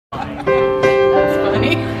That's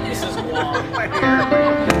funny. This is long.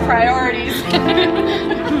 Priorities.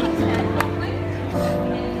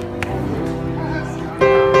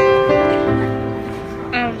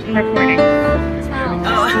 I'm recording.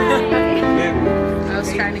 Oh. I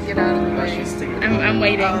was trying to get out of the way. I'm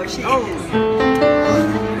waiting. Oh. She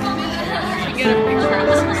get a picture of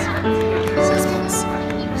this.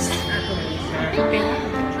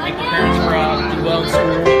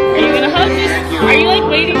 Are you gonna hug this? Are you like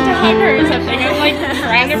waiting to hug her or something? I'm like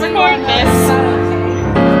trying to record this.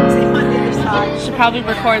 Should probably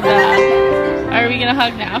record that. Are we gonna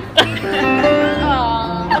hug now?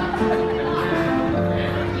 Aww.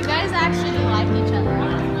 You guys actually like each other.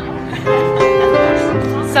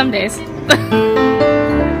 Some days.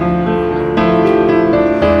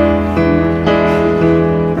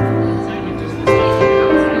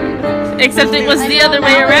 Except it was the other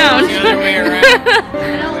way around. The other way around.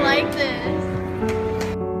 I don't like this.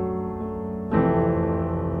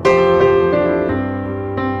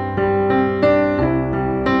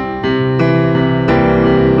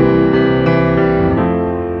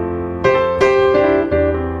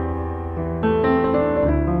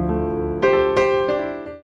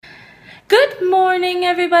 Good morning,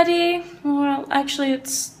 everybody. Well, actually,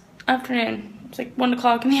 it's afternoon. It's like 1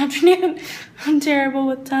 o'clock in the afternoon. I'm terrible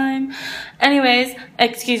with time. Anyways,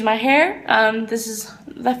 excuse my hair. This is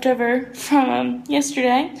leftover from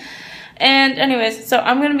yesterday. And anyways, so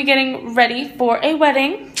I'm gonna be getting ready for a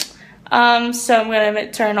wedding. So I'm gonna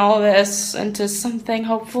turn all this into something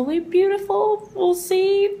hopefully beautiful. We'll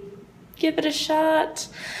see. Give it a shot.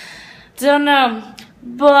 Don't know.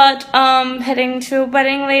 But heading to a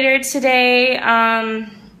wedding later today.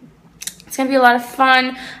 It's gonna be a lot of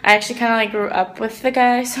fun. I actually kind of like grew up with the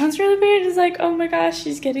guy. Sounds really weird. It's like, oh my gosh,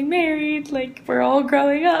 she's getting married. Like we're all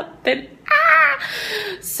growing up and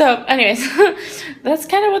So anyways, that's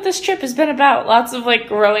kind of what this trip has been about. Lots of like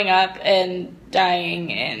growing up and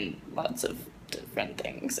dying and lots of different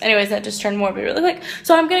things. Anyways, that just turned morbid really quick.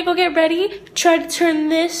 So I'm gonna go get ready. Try to turn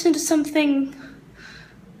this into something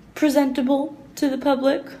presentable to the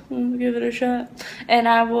public. We'll give it a shot. And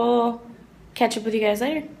I will catch up with you guys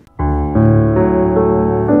later.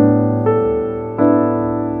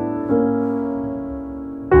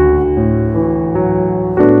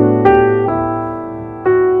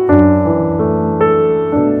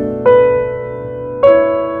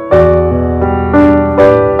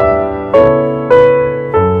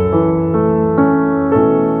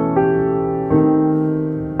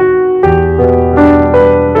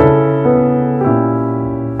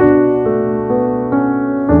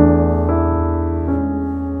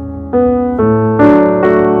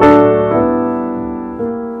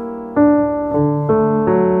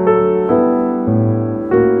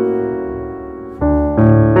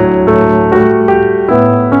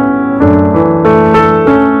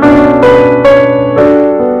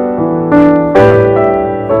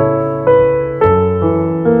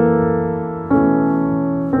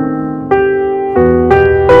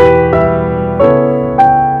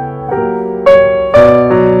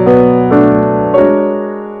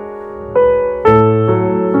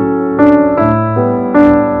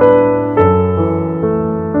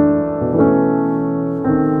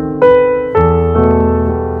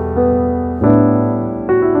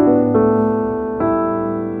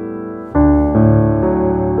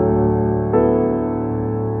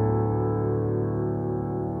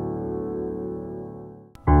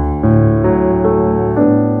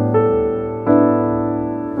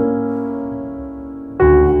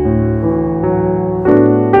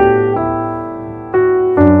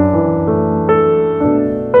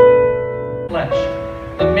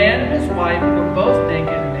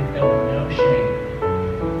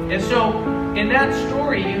 In that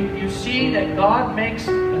story, you see that God makes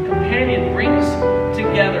a companion, brings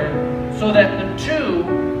together so that the two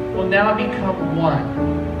will now become one.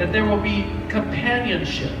 That there will be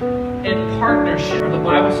companionship and partnership. The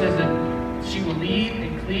Bible says that she will lead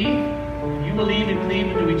and cleave, you will lead and cleave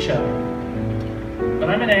into each other. But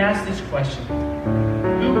I'm going to ask this question.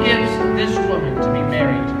 Who gives this woman to be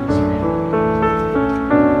married to this man?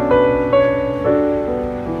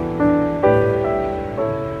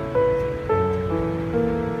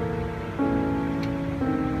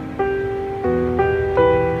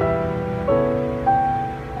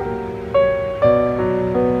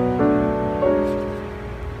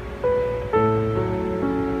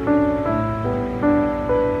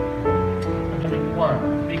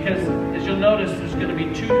 Because as you'll notice, there's going to be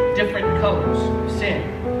two different colors of sin,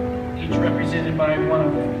 each represented by one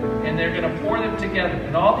of them. And they're going to pour them together.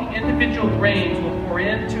 And all the individual grains will pour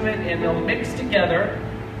into it, and they'll mix together,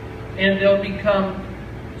 and they'll become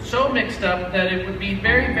so mixed up that it would be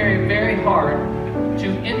very, very, very hard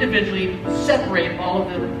to individually separate all of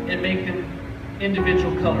them and make them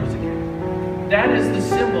individual colors again. That is the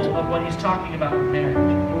symbol of what he's talking about in marriage.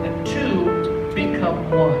 The two become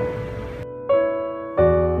one.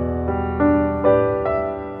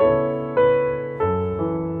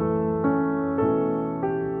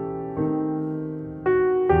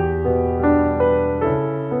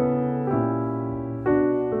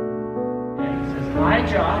 I,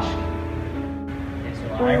 Josh, and so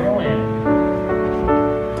I, Roanne,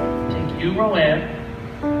 take you, Roanne,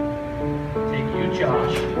 take you,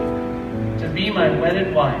 Josh, to be my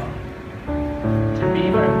wedded wife, to be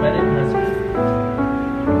my wedded husband,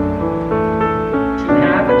 to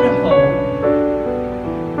have and to hold,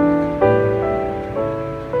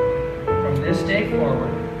 from this day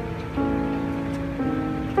forward,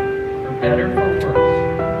 for better, for worse,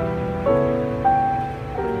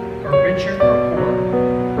 for richer, for poor,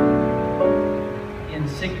 in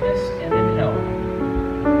sickness and in health,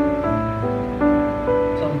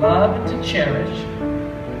 to love and to cherish,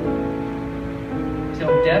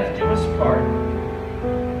 till death do us part,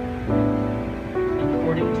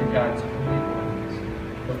 according to God's holy ordinance.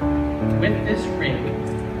 With this ring,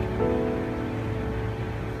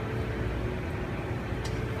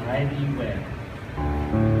 I be wed,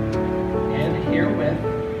 and herewith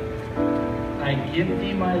I give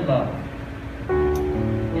thee my love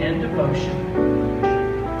and devotion,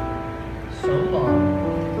 so long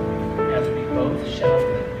as we both shall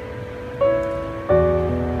live.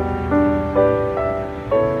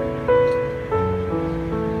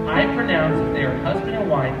 I pronounce that they are husband and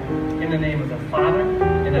wife in the name of the Father,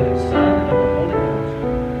 and of the Son, and of the Holy Ghost.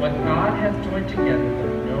 What God hath joined together,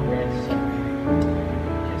 let no man separate.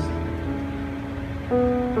 Kiss them.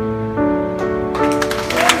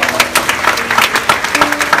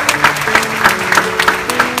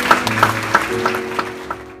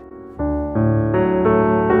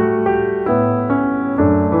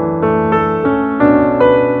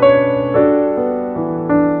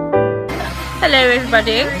 Hello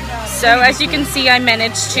everybody. So as you can see, I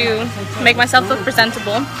managed to make myself look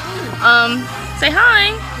presentable. Say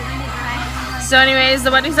hi! So anyways,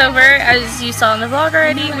 the wedding's over. As you saw in the vlog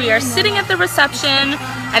already, we are sitting at the reception.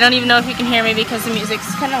 I don't even know if you can hear me because the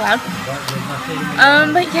music's kind of loud.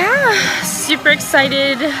 But yeah, super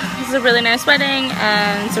excited. This is a really nice wedding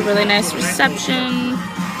and it's a really nice reception.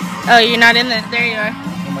 Oh, you're not in it. There you are.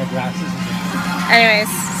 Anyways,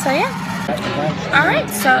 so yeah. Alright,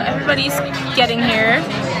 so everybody's getting here.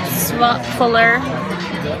 It's a lot fuller.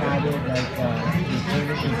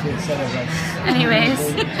 Anyways.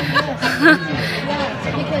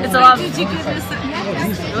 It's a lot.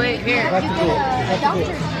 Wait, here.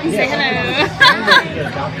 Say hello.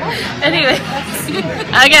 Anyways.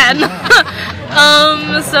 Again.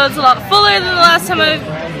 So it's a lot fuller than the last time I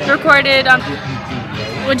recorded.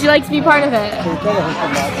 Would you like to be part of it?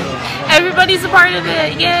 Everybody's a part of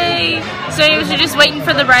it, yay! So anyways, we're just waiting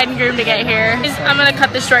for the bride and groom to get here. I'm gonna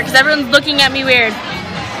cut this short because everyone's looking at me weird.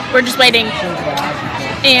 We're just waiting.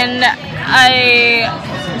 And I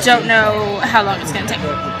don't know how long it's gonna take.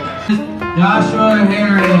 Joshua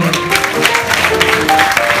Harris.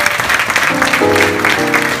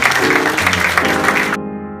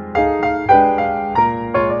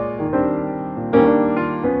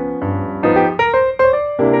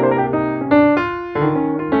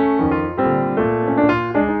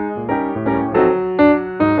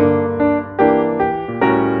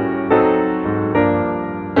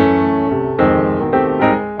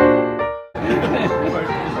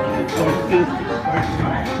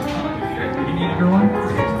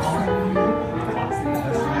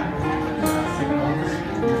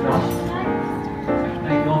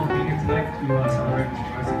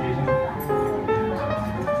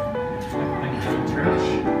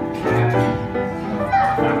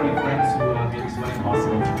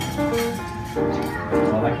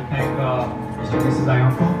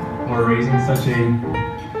 For raising such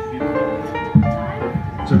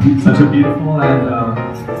a beautiful and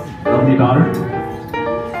lovely daughter,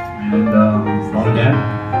 and mom and dad.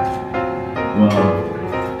 Well,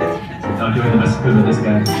 not doing the best good with this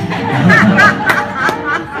guy.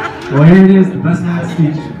 Well, here it is, the best man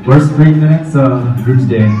speech. First 3 minutes of group's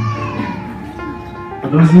day. For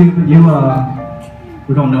those of you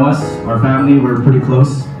who don't know us, our family, we're pretty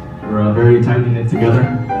close. We're very tightly knit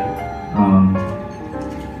together.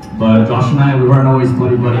 But Josh and I, we weren't always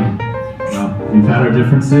buddy-buddy. We've had our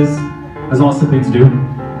differences, as all siblings do.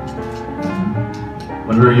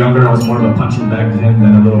 When we were younger, I was more of a punching bag to him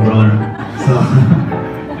than a little brother. So,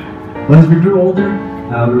 but as we grew older,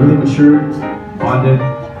 we really matured, bonded,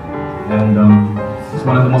 and He's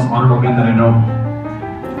one of the most honorable men that I know.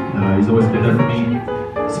 He's always been there for me,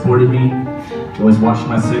 supported me, he always watched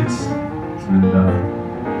my six, and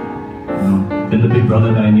been the big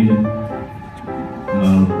brother that I needed.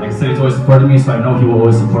 Like I said, he's always supported me, so I know he will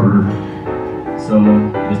always support her. So,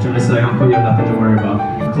 Mr. and Mrs. Uncle, you have nothing to worry about.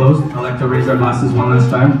 To close, I'd like to raise our glasses one last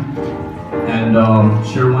time and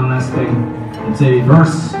share one last thing. It's a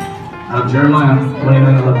verse out of Jeremiah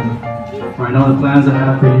 29:11. For I know the plans I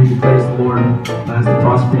have for you, declares the Lord, plans to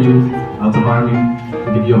prosper you, not to harm you,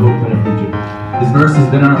 to give you a hope and a future. This verse has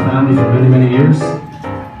been in our family for many, many years,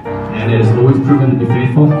 and it has always proven to be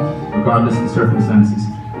faithful, regardless of the circumstances.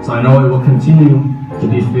 So I know it will continue to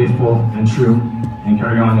be faithful and true, and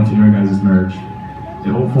carry on into your guys' marriage. A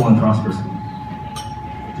hopeful and prosperous one.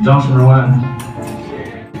 To Josh and Rowan.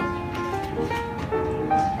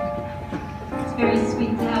 It's very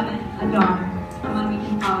sweet to have a daughter, someone we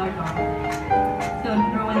can call our daughter. So,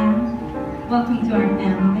 Rowan, welcome to our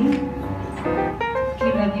family. We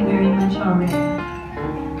love you very much already.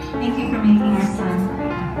 Thank you for making our son.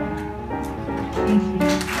 Thank you.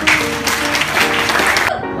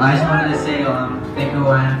 Well, I just wanted to say thank you,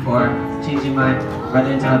 Rowan, for changing my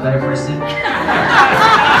brother into a better person.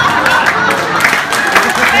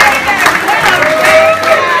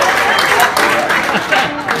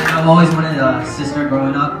 I've always wanted a sister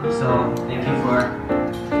growing up, so thank you for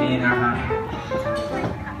being in our family.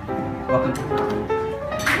 Welcome.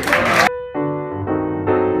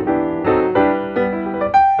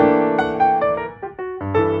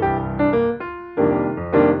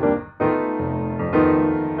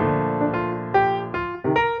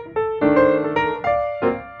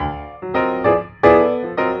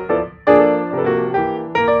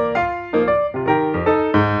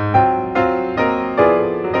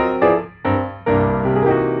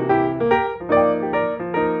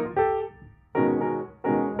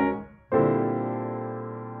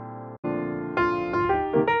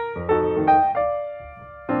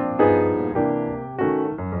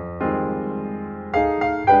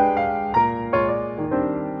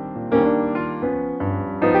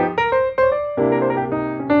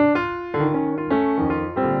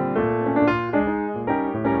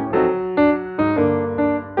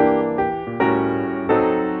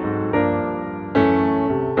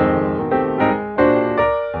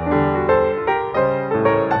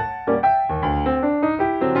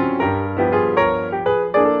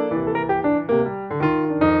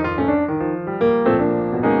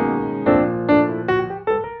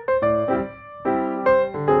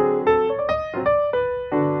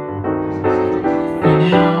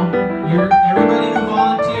 Now, everybody who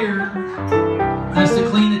volunteered has to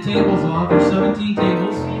clean the tables off. There's 17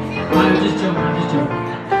 tables. I'm just joking.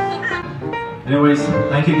 Anyways,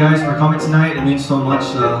 thank you guys for coming tonight. It means so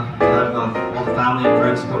much to have all the family and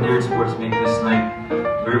friends come here and support us make this night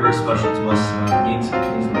very, very special to us. It means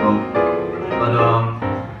the world. But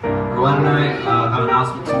Rowan and I have an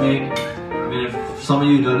announcement to make. I mean, if some of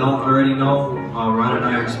you don't already know, Rowan and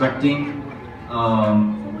I are expecting.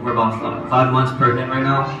 We're about 5 months pregnant right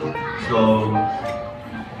now, so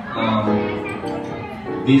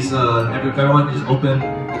if everyone can just open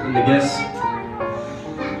the guess.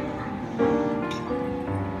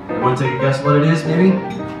 You want to take a guess what it is, maybe?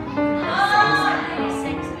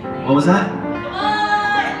 What was that?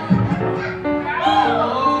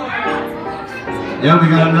 Yeah, we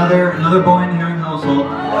got another boy in here in the household.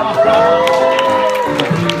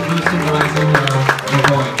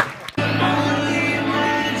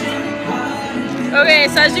 Okay,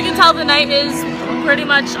 so as you can tell, the night is pretty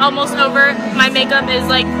much almost over. My makeup is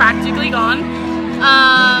like practically gone.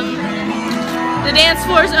 The dance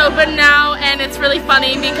floor is open now, and it's really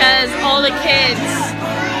funny because all the kids,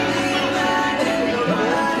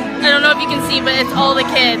 I don't know if you can see, but it's all the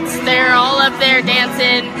kids. They're all up there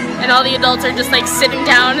dancing, and all the adults are just like sitting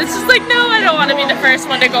down. It's just like, no, I don't want to be the first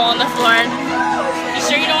one to go on the floor. You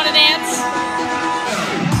sure you don't want to dance?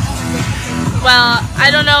 Well,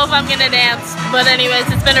 I don't know if I'm gonna dance, but anyways,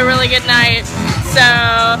 it's been a really good night. So,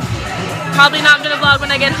 probably not gonna vlog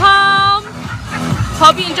when I get home.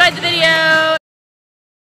 Hope you enjoyed the video.